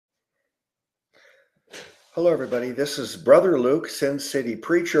Hello, everybody. This is Brother Luke, Sin City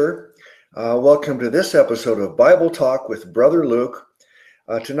Preacher. Welcome to this episode of Bible Talk with Brother Luke.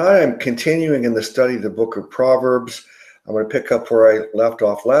 Tonight I'm continuing in the study of the book of Proverbs. I'm going to pick up where I left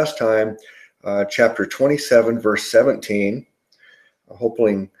off last time, chapter 27, verse 17.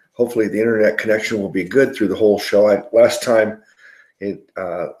 Hopefully the internet connection will be good through the whole show. Last time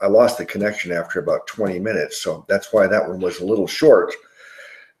I lost the connection after about 20 minutes, so that's why that one was a little short.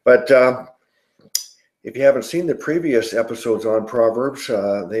 But if you haven't seen the previous episodes on Proverbs,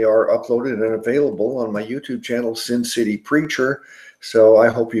 they are uploaded and available on my YouTube channel, Sin City Preacher. So I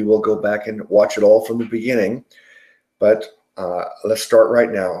hope you will go back and watch it all from the beginning. But let's start right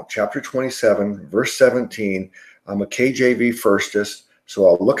now. Chapter 27, verse 17. I'm a KJV firstist, so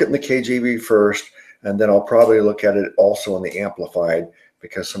I'll look at the KJV first, and then I'll probably look at it also in the Amplified,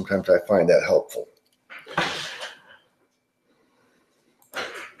 because sometimes I find that helpful.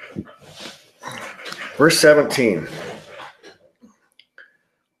 Verse 17,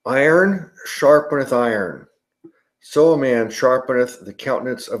 iron sharpeneth iron, so a man sharpeneth the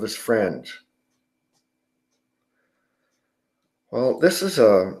countenance of his friend. Well, this is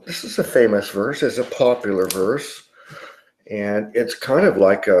a famous verse. It's a popular verse, and it's kind of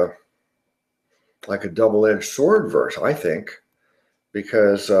like a double-edged sword verse, I think,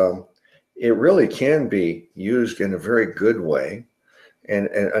 because it really can be used in a very good way. And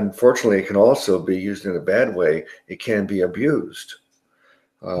unfortunately, it can also be used in a bad way. It can be abused.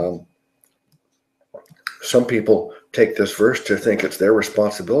 Some people take this verse to think it's their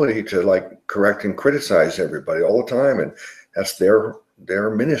responsibility to correct and criticize everybody all the time, and that's their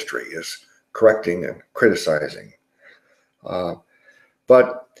ministry, is correcting and criticizing.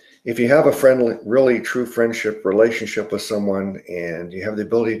 But if you have a friendly, really true friendship relationship with someone, and you have the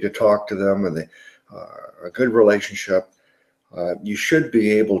ability to talk to them, and a good relationship, you should be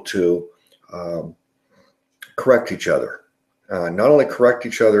able to correct each other. Not only correct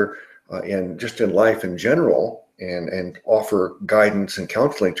each other in life in general, and offer guidance and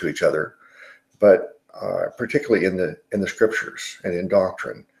counseling to each other, but particularly in the scriptures and in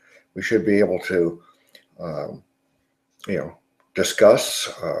doctrine, we should be able to discuss,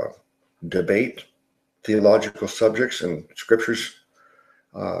 debate theological subjects and scriptures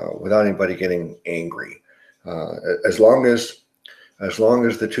without anybody getting angry. As long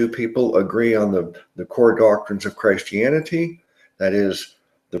as the two people agree on the core doctrines of Christianity, that is,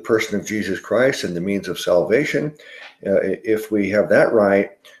 the person of Jesus Christ and the means of salvation, if we have that right,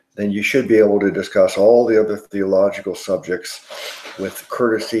 then you should be able to discuss all the other theological subjects with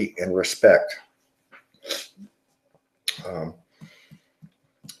courtesy and respect.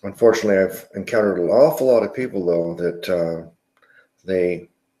 Unfortunately, I've encountered an awful lot of people, though, that they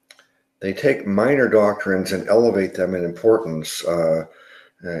take minor doctrines and elevate them in importance,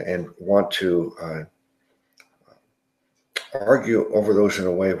 and want to argue over those in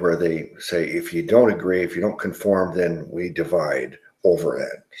a way where they say, if you don't agree, if you don't conform, then we divide over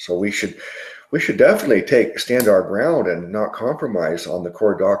it. So we should definitely stand our ground and not compromise on the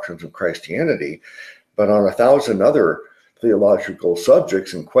core doctrines of Christianity, but on 1,000 other theological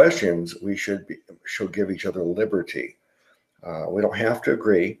subjects and questions, we should give each other liberty. We don't have to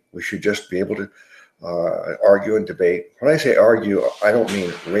agree. We should just be able to argue and debate. When I say argue, I don't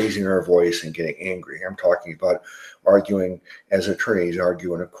mean raising our voice and getting angry. I'm talking about arguing as attorneys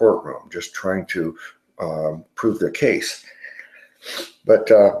argue in a courtroom, just trying to prove their case. But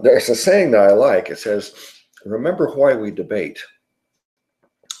there's a saying that I like. It says, remember why we debate.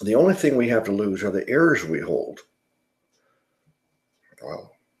 The only thing we have to lose are the errors we hold.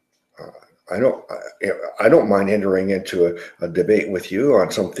 Well, I don't mind entering into a debate with you on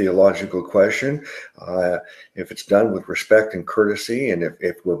some theological question, if it's done with respect and courtesy, and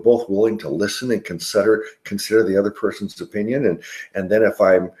if we're both willing to listen and consider the other person's opinion, and then if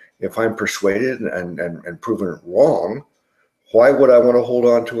I'm persuaded and proven wrong, why would I want to hold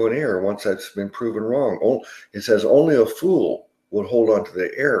on to an error once that's been proven wrong? It says only a fool would hold on to the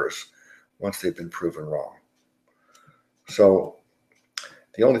errors once they've been proven wrong. So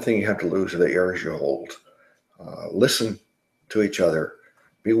the only thing you have to lose are the errors you hold. Listen to each other.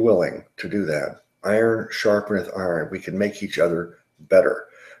 Be willing to do that. Iron sharpeneth iron. We can make each other better.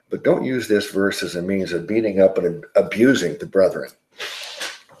 But don't use this verse as a means of beating up and abusing the brethren.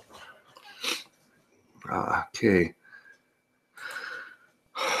 Okay.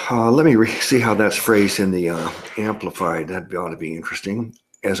 Let me see how that's phrased in the Amplified. That ought to be interesting.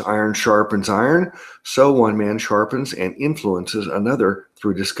 As iron sharpens iron, so one man sharpens and influences another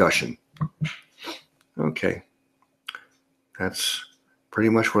through discussion. Okay. That's pretty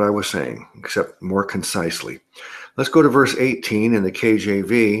much what I was saying, except more concisely. Let's go to verse 18 in the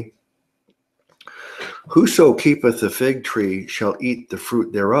KJV. Whoso keepeth the fig tree shall eat the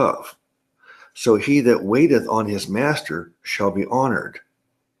fruit thereof. So he that waiteth on his master shall be honored.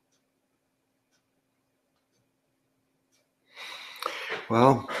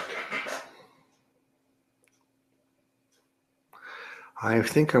 Well, I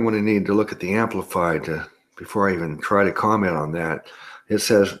think I'm going to need to look at the Amplified before I even try to comment on that. It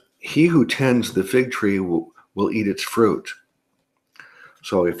says, he who tends the fig tree will eat its fruit.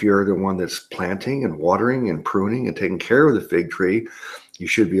 So if you're the one that's planting and watering and pruning and taking care of the fig tree, you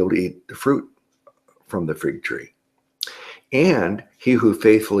should be able to eat the fruit from the fig tree. And he who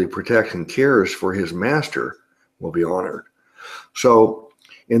faithfully protects and cares for his master will be honored. So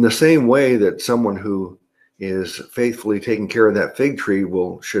in the same way that someone who is faithfully taking care of that fig tree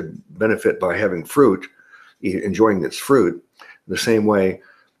should benefit by having fruit, enjoying its fruit, the same way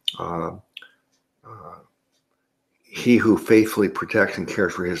he who faithfully protects and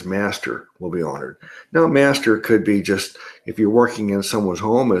cares for his master will be honored. Now, master could be just, if you're working in someone's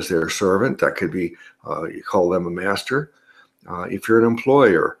home as their servant, that could be, you call them a master. If you're an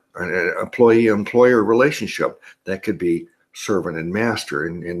employer, an employee-employer relationship, that could be servant and master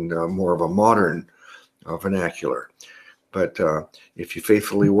in more of a modern vernacular. But if you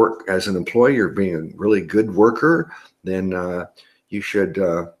faithfully work as an employee, you're being a really good worker, then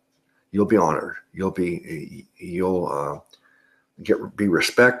you'll be honored. You'll be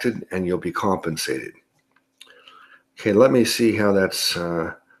respected, and you'll be compensated. Okay, let me see how that's.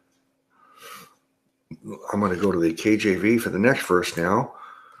 I'm going to go to the KJV for the next verse now,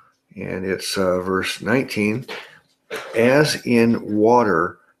 and it's verse 19. As in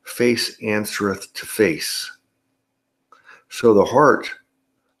water, face answereth to face, so the heart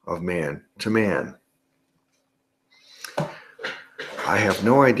of man to man. I have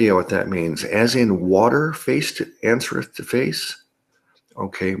no idea what that means. As in water, face answereth to face.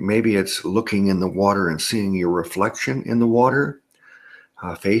 Okay, maybe it's looking in the water and seeing your reflection in the water,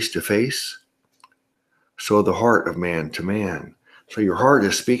 face to face. So the heart of man to man. So your heart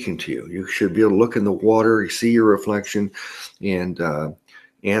is speaking to you. You should be able to look in the water, you see your reflection, and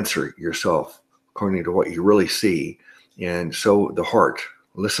answer yourself according to what you really see. And so the heart,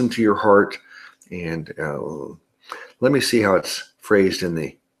 listen to your heart, and let me see how it's phrased in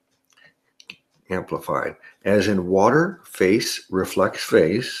the Amplified. As in water, face reflects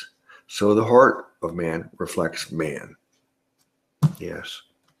face, so the heart of man reflects man. Yes.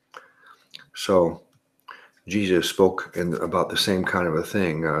 So Jesus spoke about the same kind of a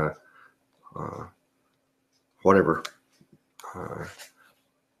thing. Whatever.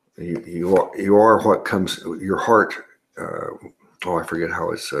 You are what comes, your heart, I forget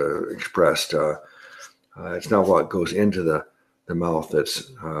how it's expressed. It's not what goes into the mouth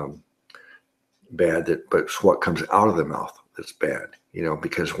that's bad, but it's what comes out of the mouth that's bad,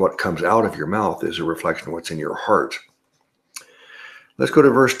 because what comes out of your mouth is a reflection of what's in your heart. Let's go to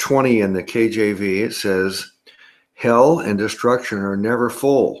verse 20 in the KJV. It says, hell and destruction are never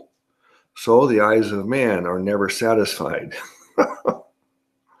full, so the eyes of man are never satisfied.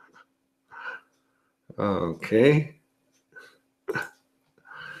 Okay.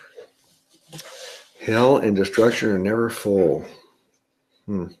 Hell and destruction are never full.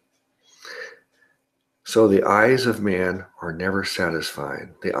 So the eyes of man are never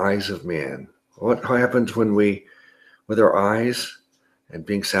satisfied. The eyes of man. What happens with our eyes and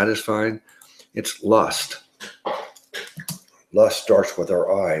being satisfied? It's lust. Lust starts with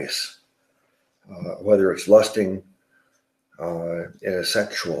our eyes. Whether it's lusting in a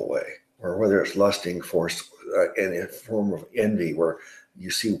sexual way, or whether it's lusting in a form of envy, where you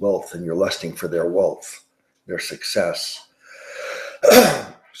see wealth and you're lusting for their wealth, their success.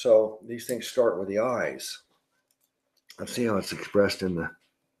 So these things start with the eyes. Let's see how it's expressed in the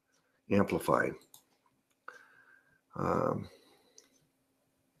Amplified.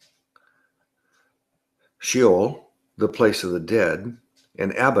 Sheol, the place of the dead,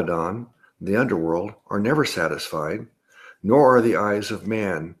 and Abaddon, the underworld, are never satisfied, nor are the eyes of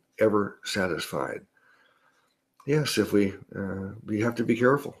man ever satisfied. Yes, if we have to be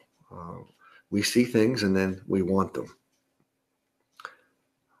careful. We see things and then we want them.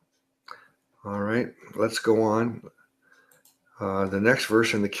 All right, let's go on. The next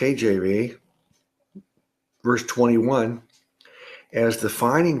verse in the KJV, verse 21, as the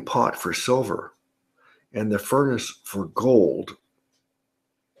fining pot for silver and the furnace for gold,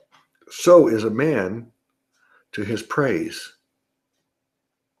 so is a man to his praise.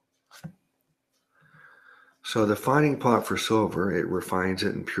 So the fining pot for silver, it refines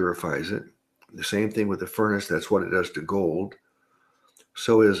it and purifies it. The same thing with the furnace, that's what it does to gold.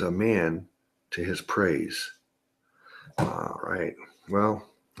 So is a man to his praise. All right. Well,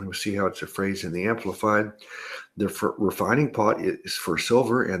 And we'll see how it's a phrase in the Amplified. The refining pot is for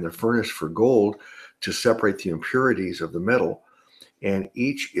silver and the furnace for gold to separate the impurities of the metal. And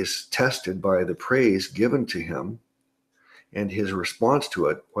each is tested by the praise given to him and his response to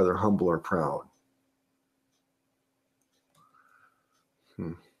it, whether humble or proud.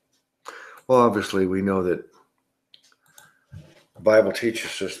 Well, obviously, we know that the Bible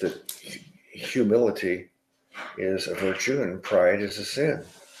teaches us that humility is a virtue and pride is a sin.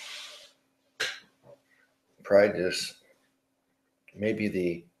 Pride is maybe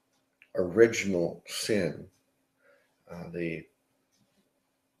the original sin. The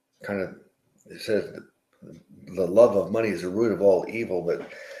kind of, it says the love of money is the root of all evil,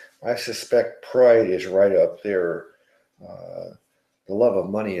 but I suspect pride is right up there. The love of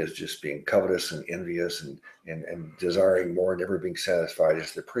money is just being covetous and envious and desiring more and never being satisfied,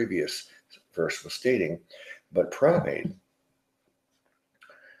 as the previous verse was stating. But pride,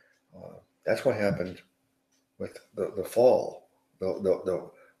 that's what happened with the fall,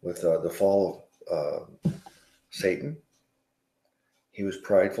 with the fall of Satan. He was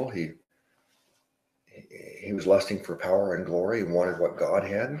prideful. He was lusting for power and glory. He wanted what God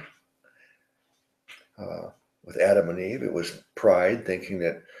had. With Adam and Eve, it was pride, thinking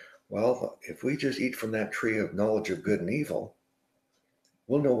that, well, if we just eat from that tree of knowledge of good and evil,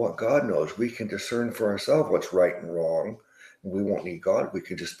 we'll know what God knows. We can discern for ourselves what's right and wrong. We won't need God. We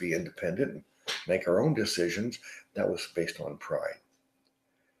can just be independent and make our own decisions. That was based on pride.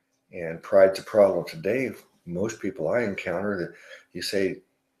 And pride's a problem today. Most people I encounter, that you say, do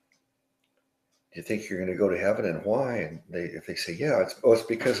you think you're going to go to heaven, and why? And if they say, yeah, it's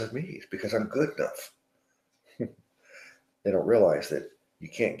because of me. It's because I'm good enough. They don't realize that you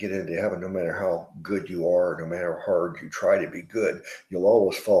can't get into heaven no matter how good you are, no matter how hard you try to be good. You'll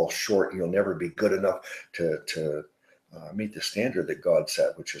always fall short. You'll never be good enough to meet the standard that God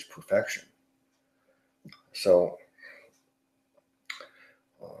set, which is perfection. So,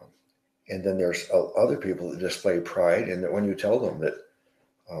 and then there's other people that display pride, and that when you tell them that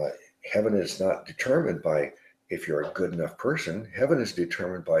heaven is not determined by if you're a good enough person, heaven is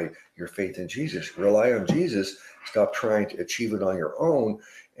determined by your faith in Jesus. Rely on Jesus. Stop trying to achieve it on your own,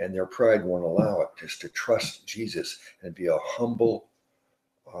 and their pride won't allow it. Just to trust Jesus and be a humble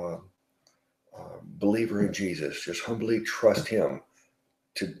believer in Jesus. Just humbly trust him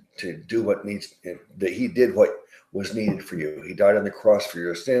to do what needs, that he did what was needed for you. He died on the cross for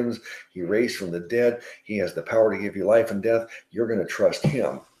your sins. He raised from the dead. He has the power to give you life and death. You're going to trust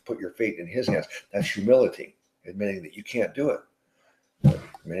him. Put your faith in his hands. That's humility, admitting that you can't do it. But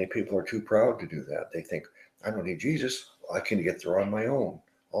many people are too proud to do that. They think, I don't need Jesus. I can get through on my own.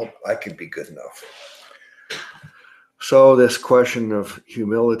 I can be good enough. So this question of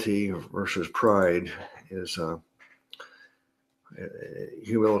humility versus pride is,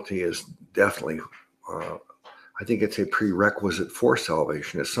 humility is definitely, I think it's a prerequisite for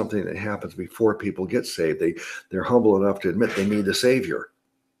salvation. It's something that happens before people get saved. They're humble enough to admit they need the Savior.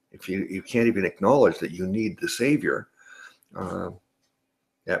 If you can't even acknowledge that you need the Savior,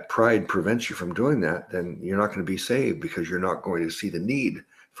 that pride prevents you from doing that, then you're not going to be saved, because you're not going to see the need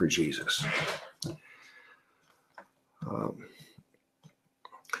for Jesus.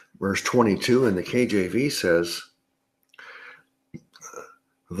 Verse 22 in the KJV says,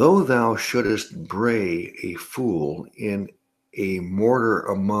 though thou shouldest bray a fool in a mortar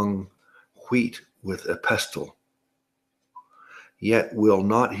among wheat with a pestle, yet will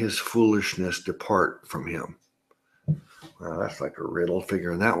not his foolishness depart from him. Well, that's like a riddle,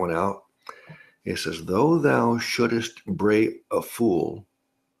 figuring that one out. It says, though thou shouldest bray a fool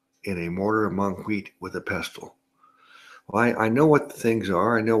in a mortar among wheat with a pestle. Well, I know what the things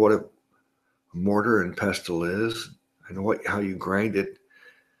are. I know what a mortar and pestle is. I know how you grind it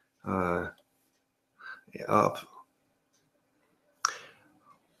up.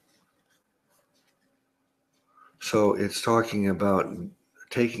 So it's talking about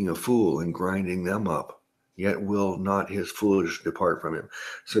taking a fool and grinding them up, yet will not his foolishness depart from him.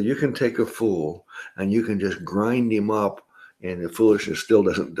 So you can take a fool and you can just grind him up, and the foolishness still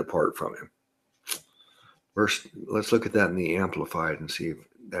doesn't depart from him. Let's look at that in the Amplified and see if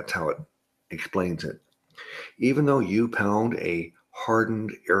that's how it explains it. Even though you pound a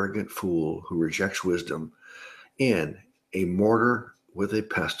hardened, arrogant fool who rejects wisdom in a mortar with a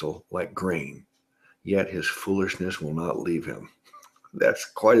pestle like grain, yet his foolishness will not leave him. That's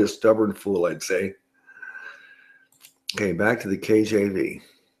quite a stubborn fool, I'd say. Okay, back to the KJV.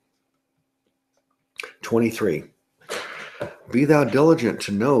 23. Be thou diligent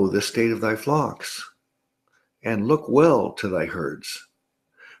to know the state of thy flocks, and look well to thy herds.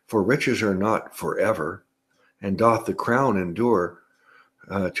 For riches are not forever, and doth the crown endure.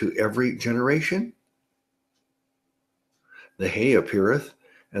 to every generation. The hay appeareth,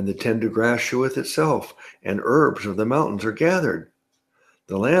 and the tender grass sheweth itself, and herbs of the mountains are gathered.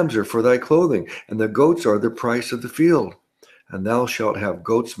 The lambs are for thy clothing, and the goats are the price of the field. And thou shalt have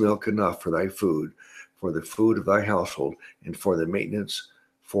goat's milk enough for thy food, for the food of thy household, and for the maintenance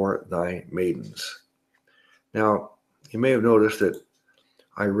for thy maidens. Now, you may have noticed that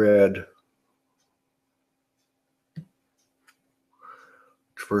I read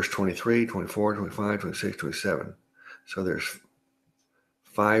verse 23, 24, 25, 26, 27. So there's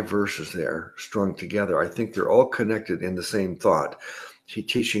 5 verses there strung together. I think they're all connected in the same thought,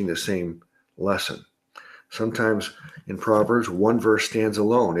 teaching the same lesson. Sometimes in Proverbs, one verse stands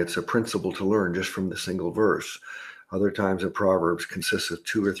alone. It's a principle to learn just from the single verse. Other times in Proverbs consists of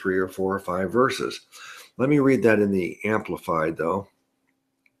 2 or 3 or 4 or 5 verses. Let me read that in the Amplified, though.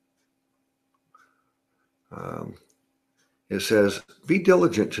 It says, "Be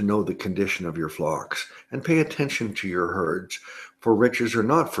diligent to know the condition of your flocks, and pay attention to your herds, for riches are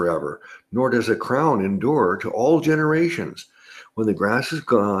not forever, nor does a crown endure to all generations. When the grass is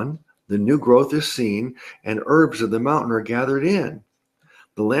gone, the new growth is seen, and herbs of the mountain are gathered in.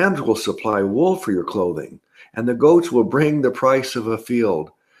 The lambs will supply wool for your clothing, and the goats will bring the price of a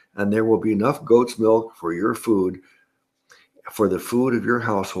field, and there will be enough goat's milk for your food, for the food of your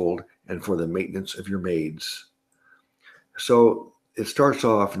household, and for the maintenance of your maids." So it starts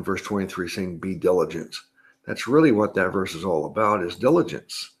off in verse 23 saying, "Be diligent." That's really what that verse is all about, is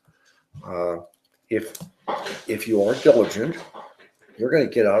diligence. If you are diligent, you're going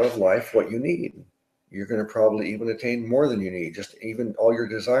to get out of life what you need. You're going to probably even attain more than you need, just even all your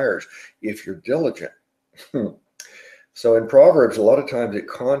desires, if you're diligent. So in Proverbs, a lot of times it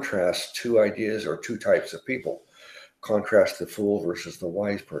contrasts 2 ideas or 2 types of people. Contrast the fool versus the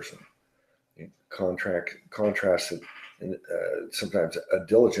wise person. Contrast it. Sometimes a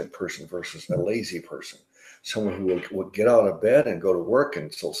diligent person versus a lazy person. Someone who will get out of bed and go to work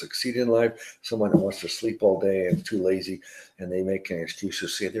and still succeed in life. Someone who wants to sleep all day and is too lazy, and they make an excuse to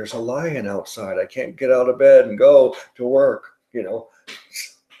say, "There's a lion outside. I can't get out of bed and go to work."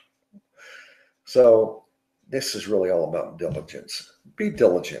 So this is really all about diligence. Be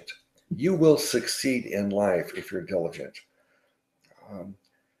diligent. You will succeed in life if you're diligent.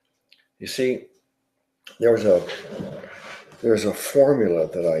 You see, there's a formula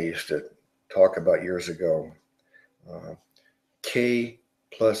that I used to talk about years ago. K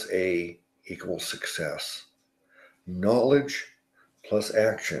plus A equals success. Knowledge plus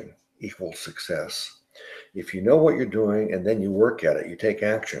action equals success. If you know what you're doing and then you work at it, you take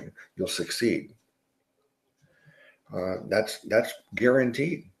action, you'll succeed. That's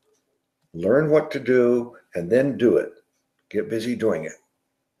guaranteed. Learn what to do and then do it. Get busy doing it.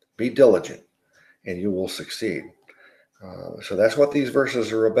 Be diligent, and you will succeed. So that's what these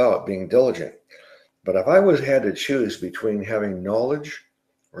verses are about, being diligent. But if I had to choose between having knowledge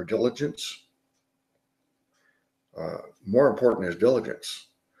or diligence, more important is diligence.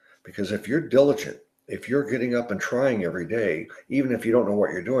 Because if you're diligent, if you're getting up and trying every day, even if you don't know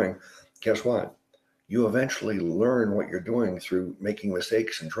what you're doing, guess what? You eventually learn what you're doing through making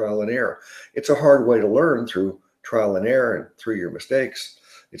mistakes and trial and error. It's a hard way to learn, through trial and error and through your mistakes.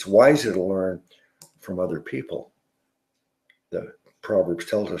 It's wiser to learn from other people. The Proverbs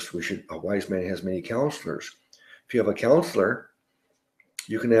tells us a wise man has many counselors. If you have a counselor,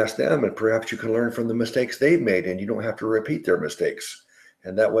 you can ask them, and perhaps you can learn from the mistakes they've made, and you don't have to repeat their mistakes.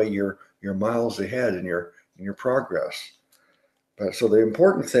 And that way you're miles ahead in your progress. But so the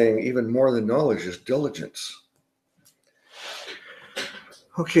important thing, even more than knowledge, is diligence.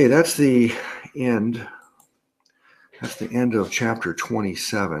 Okay, that's the end. That's the end of chapter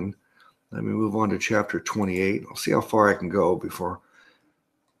 27. Let me move on to chapter 28. I'll see how far I can go before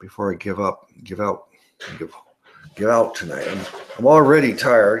I give out tonight. I'm already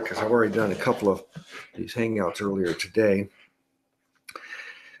tired because I've already done a couple of these hangouts earlier today.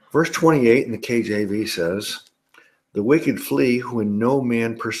 Verse 28 in the KJV says, "The wicked flee when no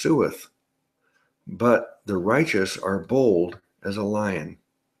man pursueth, but the righteous are bold as a lion.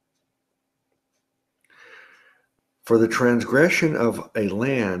 For the transgression of a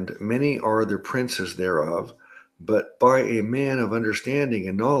land, many are the princes thereof, but by a man of understanding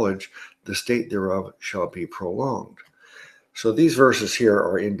and knowledge, the state thereof shall be prolonged." So these verses here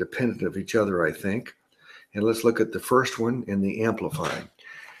are independent of each other, I think. And let's look at the first one in the Amplified.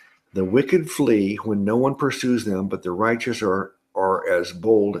 "The wicked flee when no one pursues them, but the righteous are as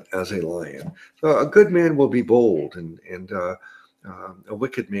bold as a lion." So a good man will be bold, and a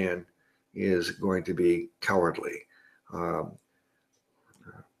wicked man is going to be cowardly.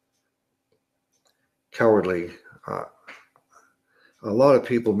 A lot of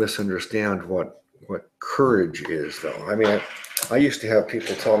people misunderstand what courage is, though. I mean, I used to have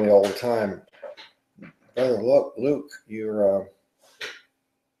people tell me all the time, Brother Luke,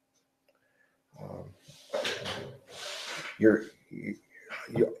 um,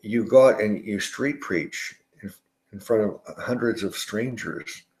 you go out and you street preach in front of hundreds of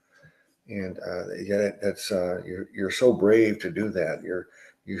strangers, and that's you're so brave to do that.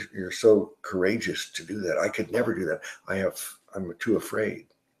 You're so courageous to do that. I could never do that. I'm too afraid.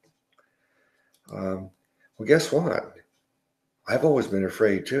 Well, guess what? I've always been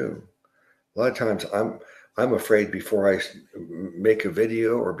afraid too. A lot of times I'm afraid before I make a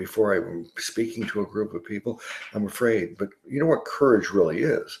video or before I'm speaking to a group of people. I'm afraid. But you know what courage really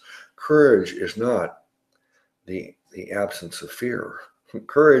is? Courage is not the absence of fear.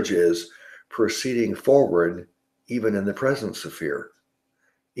 Courage is proceeding forward even in the presence of fear.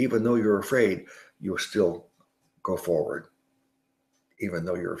 Even though you're afraid, you'll still go forward, even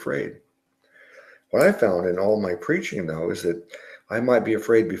though you're afraid. What I found in all my preaching, though, is that I might be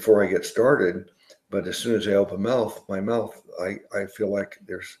afraid before I get started, but as soon as I open my mouth, I feel like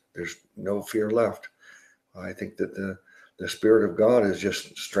there's no fear left. I think that the Spirit of God is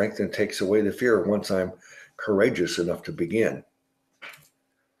just strength and takes away the fear once I'm courageous enough to begin.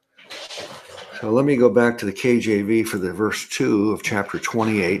 So let me go back to the KJV for the verse 2 of chapter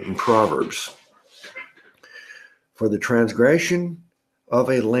 28 in Proverbs. For the transgression of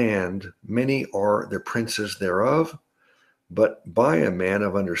a land, many are the princes thereof, but by a man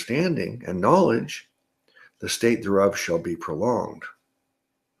of understanding and knowledge, the state thereof shall be prolonged.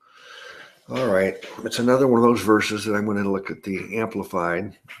 All right, it's another one of those verses that I'm going to look at the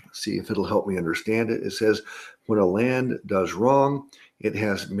Amplified, see if it'll help me understand it. It says, when a land does wrong, it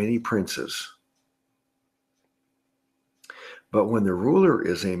has many princes. But when the ruler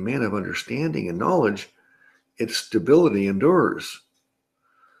is a man of understanding and knowledge, its stability endures.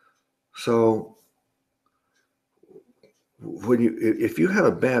 So if you have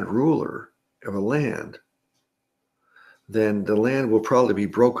a bad ruler of a land, then the land will probably be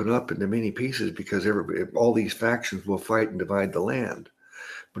broken up into many pieces because all these factions will fight and divide the land.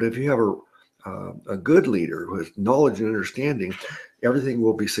 But if you have a good leader who has knowledge and understanding, everything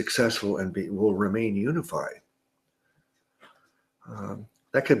will be successful and will remain unified.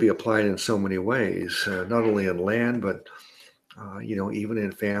 That could be applied in so many ways, not only in land, but even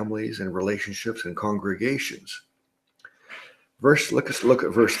in families and relationships and congregations. Let's look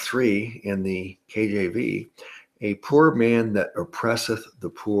at verse 3 in the KJV. A poor man that oppresseth the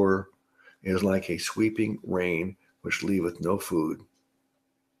poor is like a sweeping rain which leaveth no food.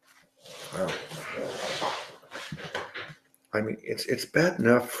 Wow. I mean, it's bad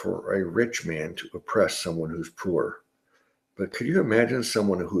enough for a rich man to oppress someone who's poor. But could you imagine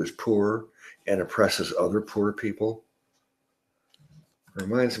someone who is poor and oppresses other poor people? It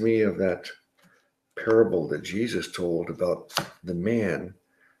reminds me of that parable that Jesus told about the man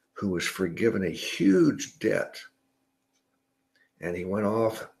who was forgiven a huge debt. And he went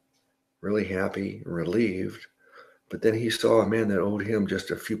off really happy, relieved. But then he saw a man that owed him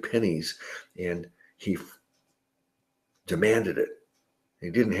just a few pennies, and he demanded it. He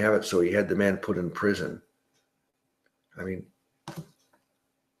didn't have it, so he had the man put in prison. I mean,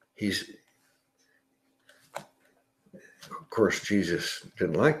 of course, Jesus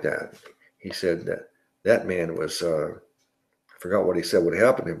didn't like that. He said that man was, I forgot what he said would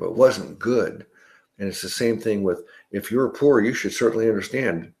happen to him, but wasn't good. And it's the same thing with, if you're poor, you should certainly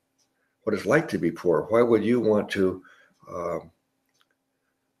understand what it's like to be poor. Why would you want to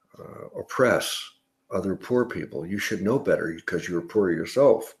oppress other poor people? You should know better because you were poor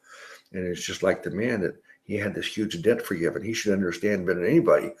yourself. And it's just like the man that he had this huge debt forgiven. He should understand better than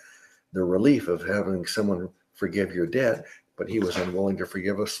anybody the relief of having someone forgive your debt, but he was unwilling to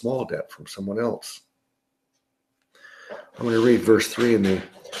forgive a small debt from someone else. I'm going to read verse 3 in the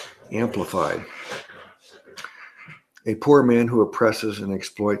Amplified. A poor man who oppresses and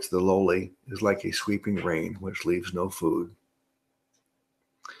exploits the lowly is like a sweeping rain which leaves no food.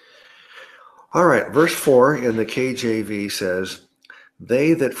 All right, verse 4 in the KJV says,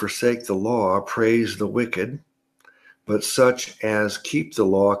 they that forsake the law praise the wicked, but such as keep the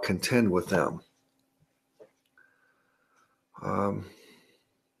law contend with them.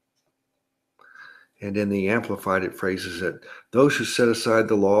 And in the Amplified, it phrases it, those who set aside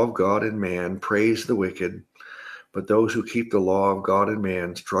the law of God and man praise the wicked, but those who keep the law of God and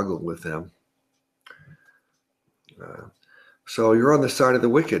man struggle with them. So you're on the side of the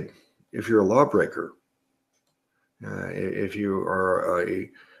wicked if you're a lawbreaker. If you are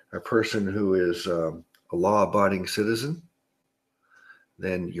a person who is a law-abiding citizen,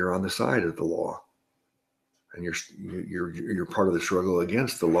 then you're on the side of the law. And you're part of the struggle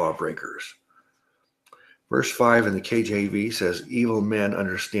against the lawbreakers. Verse 5 in the KJV says, evil men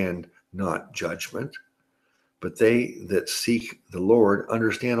understand not judgment, but they that seek the Lord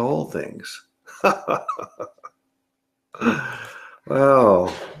understand all things.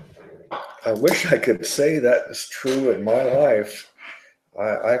 Wow. I wish I could say that is true in my life.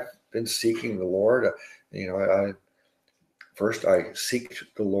 I've been seeking the Lord. First I seeked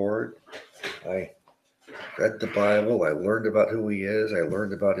the Lord. I read the Bible. I learned about who he is. I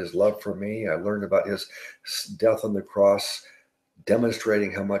learned about his love for me. I learned about his death on the cross,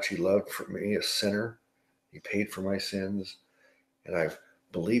 demonstrating how much he loved for me, a sinner. He paid for my sins. And I've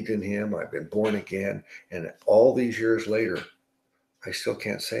believed in him. I've been born again. And all these years later, I still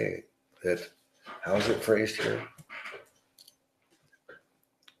can't say that. How's it phrased here?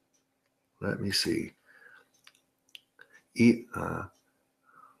 Let me see. It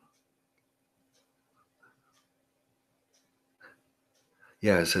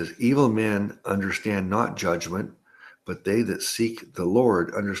says, evil men understand not judgment, but they that seek the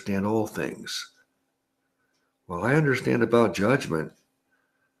Lord understand all things. Well, I understand about judgment,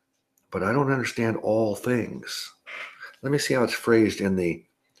 but I don't understand all things. Let me see how it's phrased in the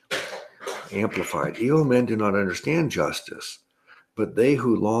Amplified. Evil men do not understand justice, but they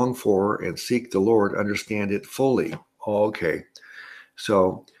who long for and seek the Lord understand it fully. Okay.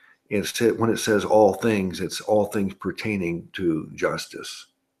 So when it says all things, it's all things pertaining to justice.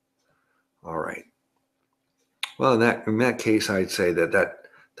 All right. Well, in that case, I'd say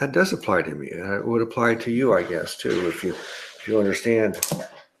that does apply to me. It would apply to you, I guess, too, if you understand,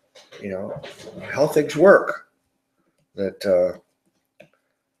 how things work. That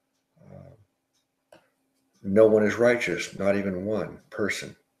no one is righteous, not even one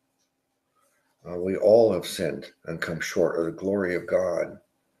person. We all have sinned and come short of the glory of God.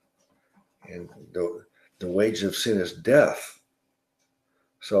 And the wage of sin is death.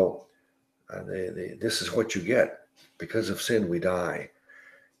 So this is what you get. Because of sin, we die.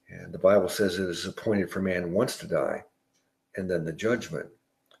 And the Bible says it is appointed for man once to die, and then the judgment.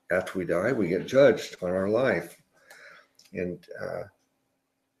 After we die, we get judged on our life. And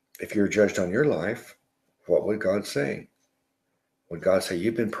if you're judged on your life, what would God say? Would God say,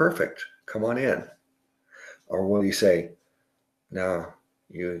 you've been perfect, come on in? Or will he say, no,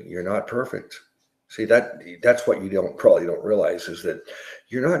 you're not perfect? See, that's what you probably don't realize, is that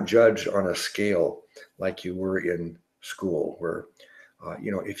you're not judged on a scale like you were in school, where,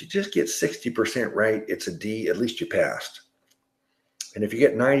 if you just get 60% right, it's a D, at least you passed. And if you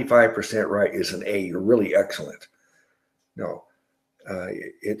get 95% right, it's an A, you're really excellent. No,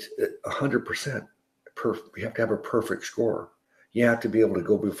 it's 100%. You have to have a perfect score. You have to be able to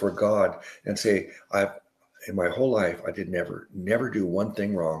go before God and say, in my whole life, I did never do one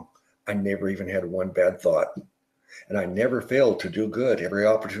thing wrong. I never even had one bad thought. And I never failed to do good. Every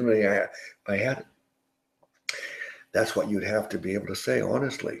opportunity I had. That's what you'd have to be able to say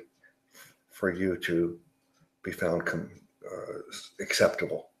honestly for you to be found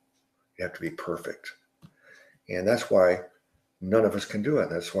acceptable. You have to be perfect. And that's why none of us can do it.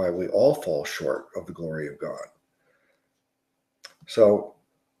 That's why we all fall short of the glory of God. So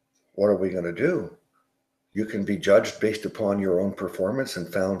what are we going to do? You can be judged based upon your own performance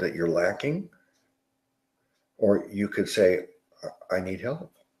and found that you're lacking. Or you could say, I need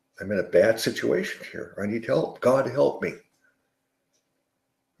help. I'm in a bad situation here. I need help. God, help me.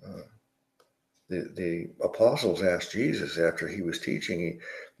 The apostles asked Jesus after he was teaching,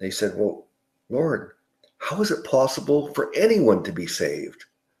 they said, well, Lord, how is it possible for anyone to be saved?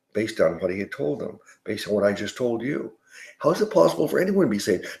 Based on what he had told them, based on what I just told you. How is it possible for anyone to be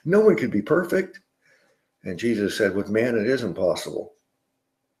saved? No one could be perfect. And Jesus said, with man, it is impossible.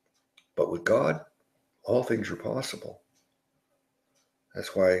 But with God, all things are possible.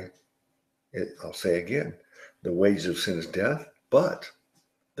 That's why I'll say again, the wages of sin is death, but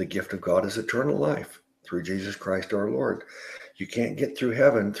the gift of God is eternal life through Jesus Christ our Lord. You can't get through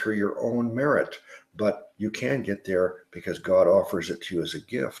heaven through your own merit, but you can get there because God offers it to you as a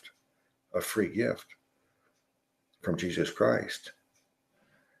gift, a free gift from Jesus Christ.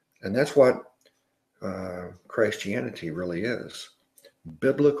 And that's what Christianity really is.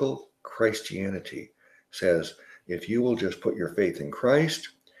 Biblical Christianity says, if you will just put your faith in Christ,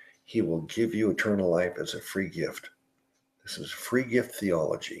 he will give you eternal life as a free gift. This is free gift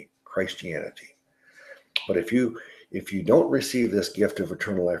theology, Christianity. But if you don't receive this gift of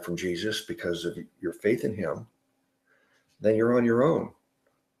eternal life from Jesus because of your faith in him, then you're on your own.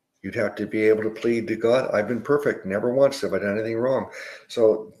 You'd have to be able to plead to God, I've been perfect, never once have I done anything wrong.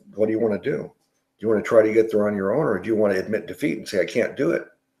 So what do you want to do? Do you want to try to get there on your own, or do you want to admit defeat and say, I can't do it?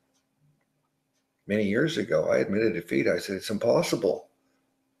 many years ago, I admitted defeat. I said, it's impossible.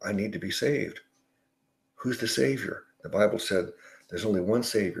 I need to be saved. Who's the Savior? The Bible said there's only one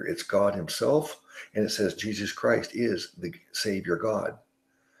Savior. It's God himself. And it says Jesus Christ is the Savior God.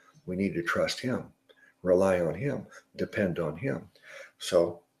 We need to trust him, rely on him, depend on him.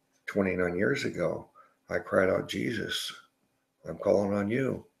 So 29 years ago, I cried out, Jesus, I'm calling on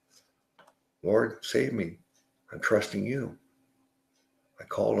you. Lord, save me. I'm trusting you. I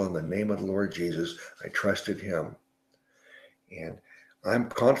called on the name of the Lord Jesus. I trusted him. And I'm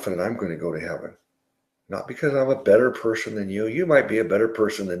confident I'm going to go to heaven. Not because I'm a better person than you. You might be a better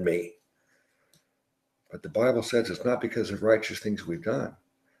person than me. But the Bible says it's not because of righteous things we've done,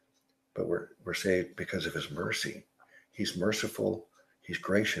 but we're saved because of his mercy. He's merciful. He's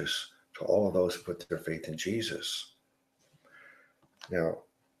gracious to all of those who put their faith in Jesus. Now,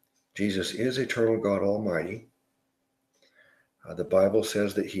 Jesus is eternal God Almighty. The Bible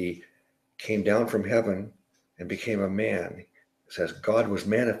says that he came down from heaven and became a man. It says God was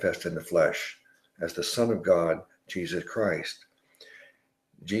manifest in the flesh as the Son of God, Jesus Christ.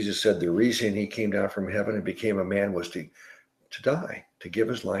 Jesus said the reason he came down from heaven and became a man was to die, to give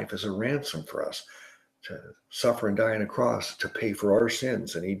his life as a ransom for us, to suffer and die on a cross, to pay for our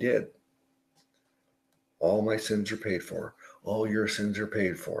sins, and he did. All my sins are paid for. All your sins are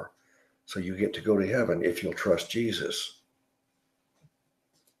paid for. So you get to go to heaven if you'll trust Jesus.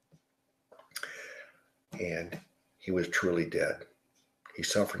 And he was truly dead. He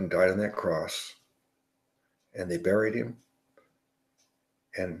suffered and died on that cross, and they buried him.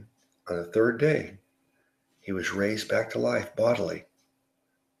 And on the third day, he was raised back to life bodily.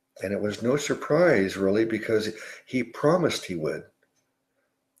 And it was no surprise, really, because he promised he would.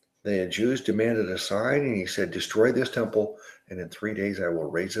 The Jews demanded a sign, and he said, destroy this temple, and in 3 days I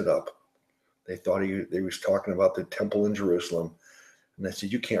will raise it up. They thought he was talking about the temple in Jerusalem. And they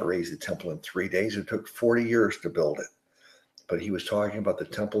said, you can't raise the temple in 3 days. It took 40 years to build it. But he was talking about the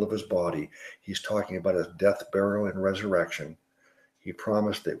temple of his body. He's talking about his death, burial, and resurrection. He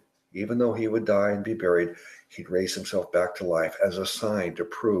promised that even though he would die and be buried, he'd raise himself back to life as a sign to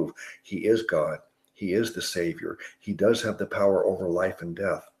prove he is God. He is the Savior. He does have the power over life and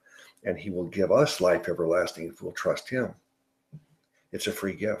death. And he will give us life everlasting if we'll trust him. It's a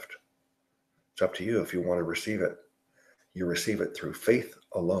free gift. It's up to you if you want to receive it. You receive it through faith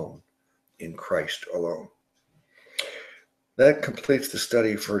alone, in Christ alone. That completes the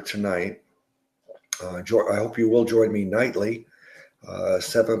study for tonight. I hope you will join me nightly,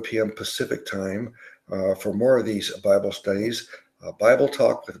 7 p.m. Pacific time, for more of these Bible studies. Bible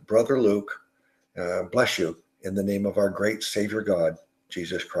Talk with Brother Luke. Bless you in the name of our great Savior God,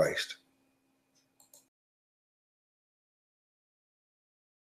 Jesus Christ.